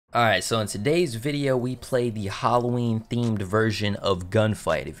Alright, so in today's video, we play the Halloween themed version of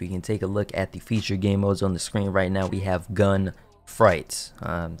Gunfight. If you can take a look at the featured game modes on the screen right now, we have Gunfright.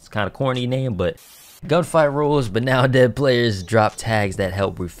 It's kind of corny name, but gunfight rules, but now dead players drop tags that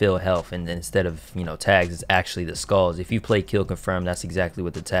help refill health, and instead of, tags, it's actually the skulls. If you play Kill Confirm, that's exactly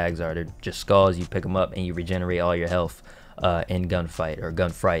what the tags are. They're just skulls. You pick them up and you regenerate all your health in Gunfight or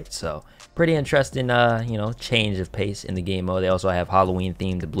Gunfright. So pretty interesting change of pace in the game mode. They also have Halloween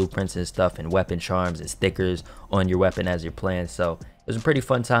themed blueprints and stuff, and weapon charms and stickers on your weapon as you're playing. So it was a pretty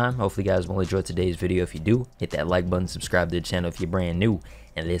fun time. Hopefully you guys will enjoy today's video. If you do, hit that like button, subscribe to the channel if you're brand new,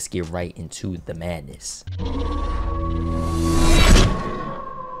 and let's get right into the madness.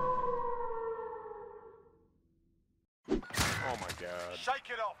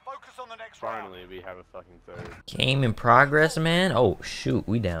 Shake it off. Focus on the next Finally, we have a fucking third. Game in progress, man. Oh shoot,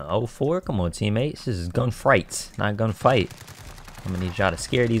 we down 0-4. Come on, teammates. This is Gunfright, not Gunfight. I'm gonna need y'all to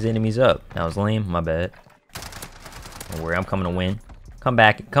scare these enemies up. That was lame. My bad. Don't worry, I'm coming to win. Come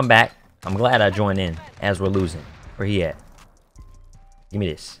back, come back. I'm glad I joined in as we're losing. Where he at? Give me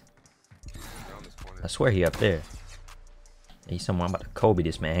this. I swear he up there. He's somewhere. I'm about to Kobe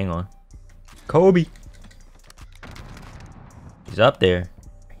this man. Hang on. Kobe. He's up there.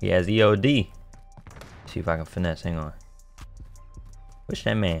 He has EOD. See if I can finesse. Hang on. Push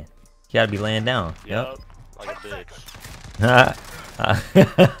that man. He gotta be laying down. Yep. Like a bitch.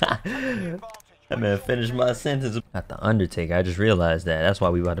 That man finished my sentence. Got the Undertaker. I just realized that. That's why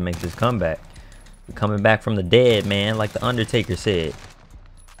we about to make this comeback. We're coming back from the dead, man, like the Undertaker said.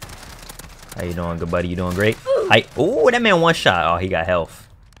 How you doing, good buddy? You doing great? Oh, that man one shot. Oh, he got health.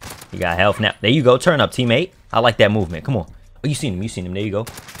 He got health now. There you go. Turn up, teammate. I like that movement. Come on. Oh, you seen him. You seen him. There you go.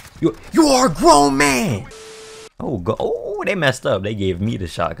 You are a grown man. Oh, go. Oh, they messed up. They gave me the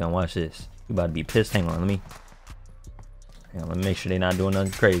shotgun. Watch this. You about to be pissed. Hang on. Let me make sure they're not doing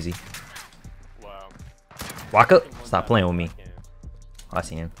nothing crazy. Wow. Walk up. Stop playing with me. Oh, I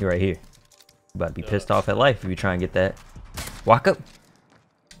see him. You're right here. You about to be pissed off at life if you try and get that. Walk up.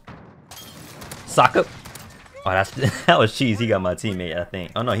 Sock up. Oh, that was cheese. He got my teammate, I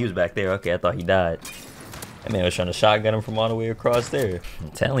think. Oh no, he was back there. Okay, I thought he died. That man was trying to shotgun him from all the way across there. I'm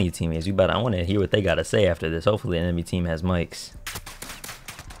telling you, teammates, I want to hear what they got to say after this. Hopefully the enemy team has mics.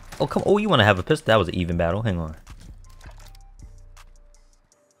 Oh, come on. Oh, you want to have a pistol? That was an even battle. Hang on.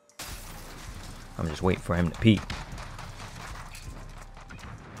 I'm just waiting for him to peek.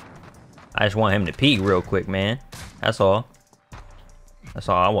 I just want him to peek real quick, man. That's all. That's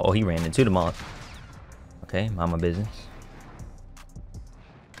all I want. Oh, he ran into the mob. Okay, mind my business.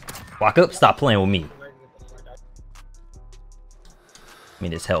 Walk up. Stop playing with me. Give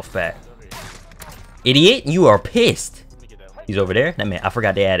me this health back. Idiot, you are pissed. He's over there. That man, I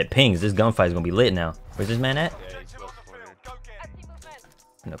forgot they added pings. This gunfight is gonna be lit now. Where's this man at?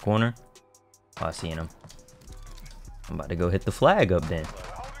 In the corner. Oh, I seen him. I'm about to go hit the flag up then.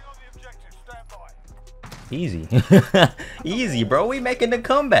 Easy. Easy, bro. We making the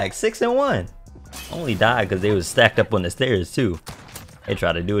comeback. 6-1. Only died because they was stacked up on the stairs too. They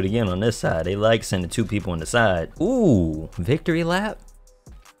try to do it again on this side. They like sending two people on the side. Ooh, victory lap.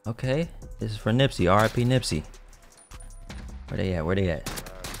 Okay, this is for Nipsey. R.I.P. Nipsey. Where they at? Where they at?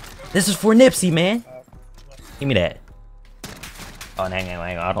 This is for Nipsey, man. Give me that. Oh, hang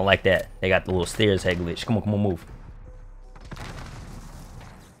on. I don't like that. They got the little stairs head glitch. Come on, move.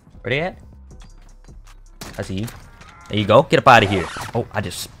 Where they at? I see you. There you go. Get up out of here. Oh, I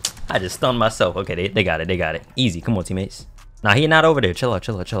just stunned myself. Okay, they got it. They got it. Easy. Come on, teammates. Nah, he not over there. Chill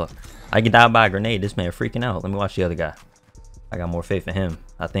out. I get died by a grenade. This man freaking out. Let me watch the other guy. I got more faith in him,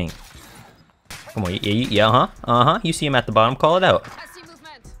 I think. Come on. Yeah, You see him at the bottom. Call it out.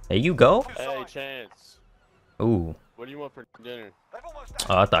 There you go. Hey, Chance. Ooh. What do you want for dinner?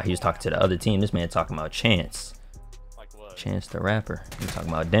 Oh, I thought he was talking to the other team. This man talking about Chance. Like what? Chance the rapper. You talking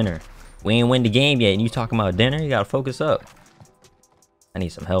about dinner. We ain't win the game yet, and you talking about dinner? You gotta focus up. I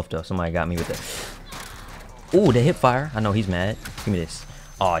need some health, though. Somebody got me with that. Ooh, the hip fire. I know he's mad. Give me this.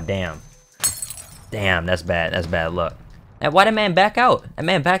 Oh, damn. Damn, that's bad. That's bad luck. And why that man back out? That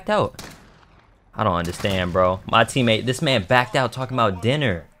man backed out. I don't understand, bro. My teammate, this man backed out talking about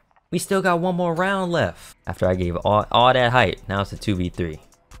dinner. We still got one more round left. After I gave all that hype, now it's a 2v3.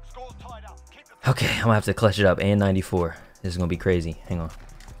 Okay, I'm gonna have to clutch it up. And 94. This is gonna be crazy. Hang on.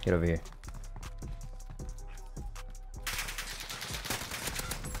 Get over here.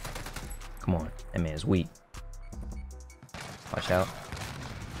 Come on. That man's weak. Watch out.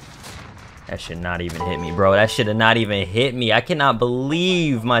 That should not even hit me, bro. That should have not even hit me. I cannot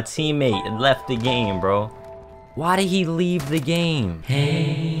believe my teammate left the game, bro. Why did he leave the game?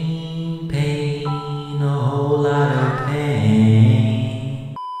 Pain, a whole lot of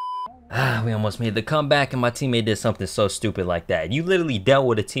pain. We almost made the comeback and my teammate did something so stupid like that. You literally dealt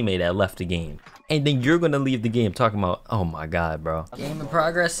with a teammate that left the game. And then you're gonna leave the game talking about, oh my god, bro. Game in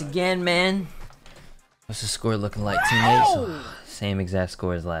progress again, man. What's the score looking like, teammates? Oh, same exact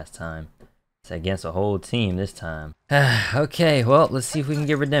score as last time. It's against a whole team this time. Okay, well, let's see if we can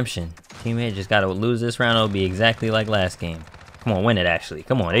get redemption. Teammate just gotta lose this round. It'll be exactly like last game. Come on, win it, actually.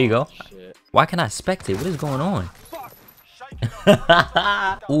 Come on, there you go. Why can't I spectate? What is going on?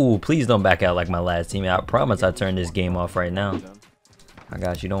 Ooh, please don't back out like my last teammate. I promise I turn this game off right now. I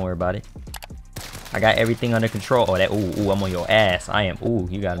got you, don't worry about it. I got everything under control. Oh, that, ooh, I'm on your ass. I am, ooh,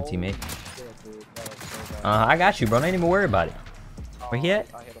 you got him, teammate. I got you, bro. Don't even worry about it. Where he at?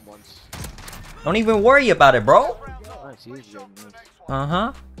 Don't even worry about it, bro.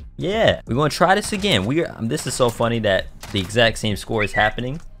 Yeah, we're gonna try this again. This is so funny that the exact same score is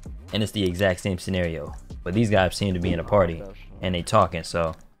happening, and it's the exact same scenario. But these guys seem to be in a party, and they talking.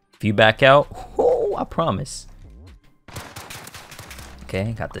 So if you back out, I promise.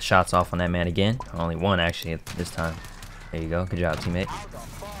 Okay, got the shots off on that man again. Only one actually this time. There you go. Good job, teammate.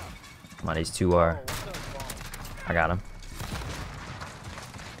 Come on, these two are. I got him.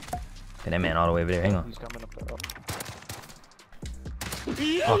 Okay, that man all the way over there. Hang on.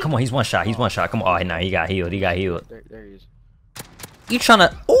 Oh, come on. He's one shot. He's one shot. Come on. Oh, nah, he got healed. He got healed. There he is. You trying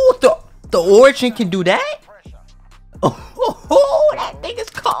to? Oh, the Origin can do that? Oh, that thing is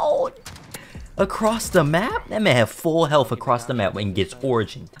cold. Across the map? That man have full health across the map and gets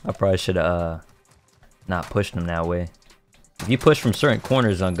Origin. I probably should have not pushed him that way. If you push from certain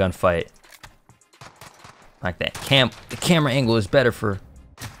corners on Gunfight, like that, the camera angle is better for.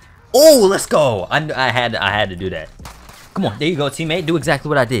 Oh, let's go! I had to do that. Come on, there you go, teammate. Do exactly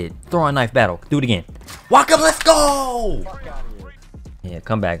what I did. Throw a knife battle. Do it again. Walk up, let's go! Yeah,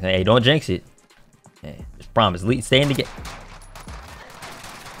 come back. Hey, don't jinx it. Hey, just promise. Stay in the game.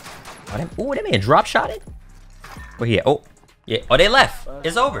 Oh, that man drop shotted. Where he at? Oh, yeah. Oh, they left.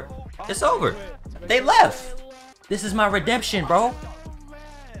 It's over. It's over. They left. This is my redemption, bro.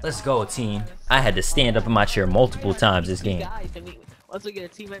 Let's go, team. I had to stand up in my chair multiple times this game. Once we get a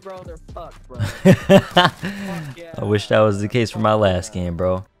teammate, bro, they're fucked, bro. I wish that was the case for my last game,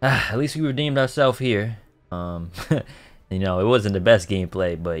 bro. At least we redeemed ourselves here. You know, it wasn't the best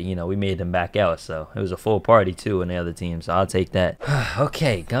gameplay, but, you know, we made them back out, so it was a full party, too, in the other team, so I'll take that.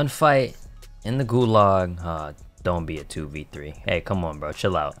 Okay, Gunfight in the Gulag. Don't be a 2v3. Hey, come on, bro,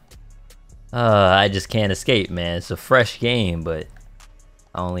 chill out. I just can't escape, man. It's a fresh game, but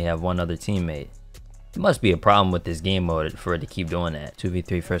I only have one other teammate. There must be a problem with this game mode for it to keep doing that.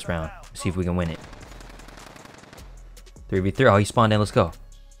 2v3 first round. Let's see if we can win it. 3v3. Oh, he spawned in. Let's go.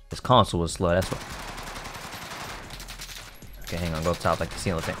 This console was slow. That's what. Okay, hang on. Go top like the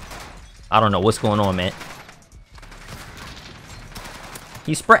ceiling thing. I don't know what's going on, man.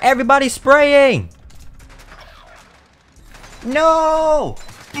 Everybody's spraying. No.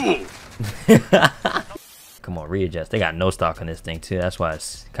 Come on, readjust. They got no stock on this thing too. That's why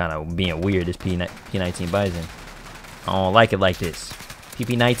it's kind of being weird. This P19 Bison. I don't like it like this.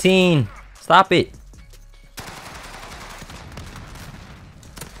 PP19, stop it.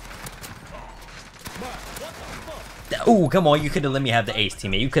 Ooh, come on. You could have let me have the ace,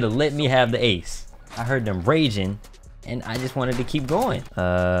 teammate. You could have let me have the ace. I heard them raging, and I just wanted to keep going.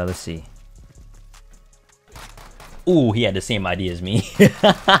 Let's see. Ooh, he had the same idea as me.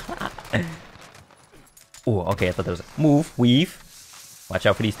 Ooh, okay, I thought there was a move, weave. Watch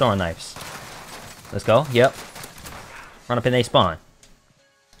out for these throwing knives. Let's go. Yep. Run up in they spawn.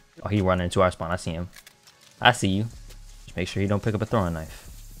 Oh, he running into our spawn. I see him. I see you. Just make sure he don't pick up a throwing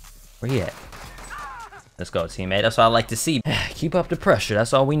knife. Where he at? Let's go, teammate. That's what I like to see. Keep up the pressure.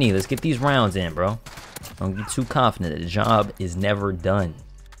 That's all we need. Let's get these rounds in, bro. Don't get too confident. The job is never done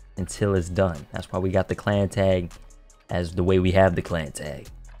until it's done. That's why we got the clan tag as the way we have the clan tag.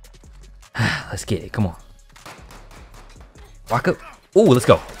 Let's get it. Come on. Walk up. Ooh, let's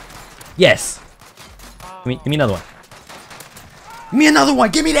go. Yes. Give me another one. Give me another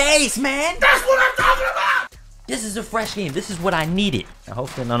one. Give me the ace, man. That's what I'm talking about. This is a fresh game. This is what I needed. Now,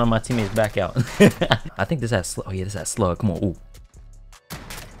 hopefully none of my teammates back out. I think this has slow. Oh, yeah, this has slow. Come on. Ooh.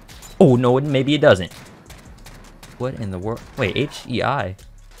 Oh, no, maybe it doesn't. What in the world? Wait, HEI.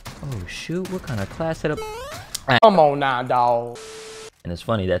 Oh, shoot. What kind of class setup? Come on now, dog. And it's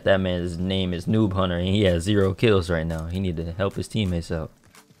funny that man's name is Noob Hunter and he has 0 kills right now. He need to help his teammates out.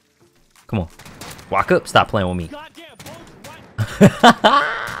 Come on. Walk up. Stop playing with me.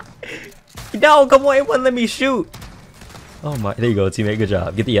 No, come on. It wouldn't let me shoot. Oh my. There you go, teammate. Good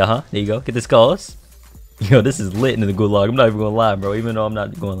job. Get the there you go. Get the skulls. Yo, this is lit in the Gulag. I'm not even gonna lie, bro. Even though I'm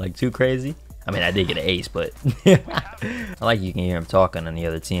not going like too crazy. I mean, I did get an ace, but I like you can hear him talking on the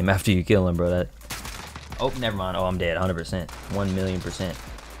other team after you kill him, bro. That. Oh, never mind. Oh, I'm dead. 100%. 1,000,000%.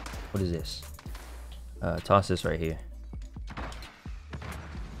 What is this? Toss this right here.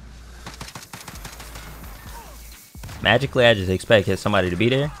 Magically, I just expect somebody to be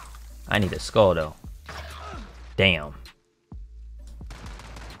there. I need a skull, though. Damn.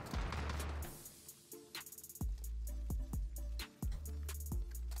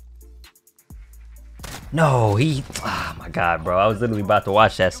 No, oh my god, bro. I was literally about to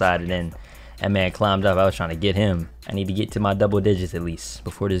watch that side, and then that man climbed up. I was trying to get him. I need to get to my double digits at least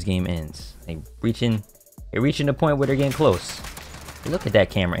before this game ends. They're reaching the point where they're getting close. Look at that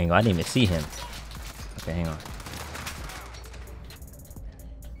camera angle. I didn't even see him. Okay, hang on.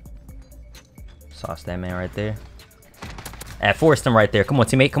 Sauce that man right there. I forced him right there. Come on,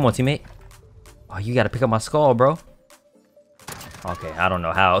 teammate. Come on, teammate. Oh, you got to pick up my skull, bro. Okay, I don't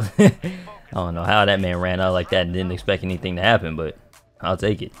know how. I don't know how that man ran out like that and didn't expect anything to happen, but I'll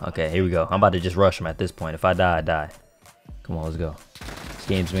take it. Okay, here we go. I'm about to just rush him at this point. If I die, I die. Come on, let's go. This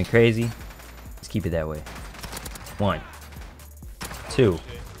game's been crazy. Let's keep it that way. 1, 2.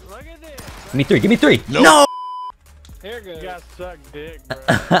 Give me 3. Give me 3. Nope. No! Here goes. You got sucked dick, bro.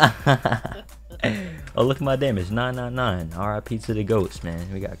 Oh, look at my damage. 999. RIP to the ghosts,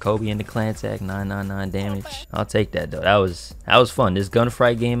 man. We got Kobe in the clan tag. 999 damage. I'll take that, though. That was fun. This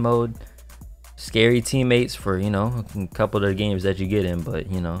gunfight game mode. Scary teammates for, you know, a couple of the games that you get in,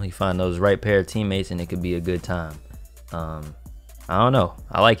 but, you know, you find those right pair of teammates and it could be a good time. I don't know.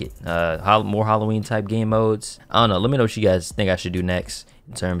 I like it. More Halloween type game modes. I don't know. Let me know what you guys think I should do next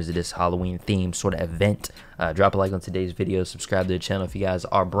in terms of this Halloween themed sort of event. Drop a like on today's video. Subscribe to the channel if you guys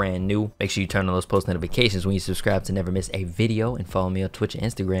are brand new. Make sure you turn on those post notifications when you subscribe to never miss a video, and follow me on Twitch and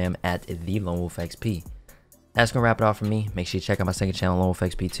Instagram at LoneWolfXP. That's gonna wrap it off for me. Make sure you check out my second channel,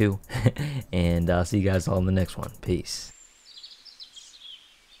 LoneWolfXP too. And I'll see you guys all in the next one. Peace.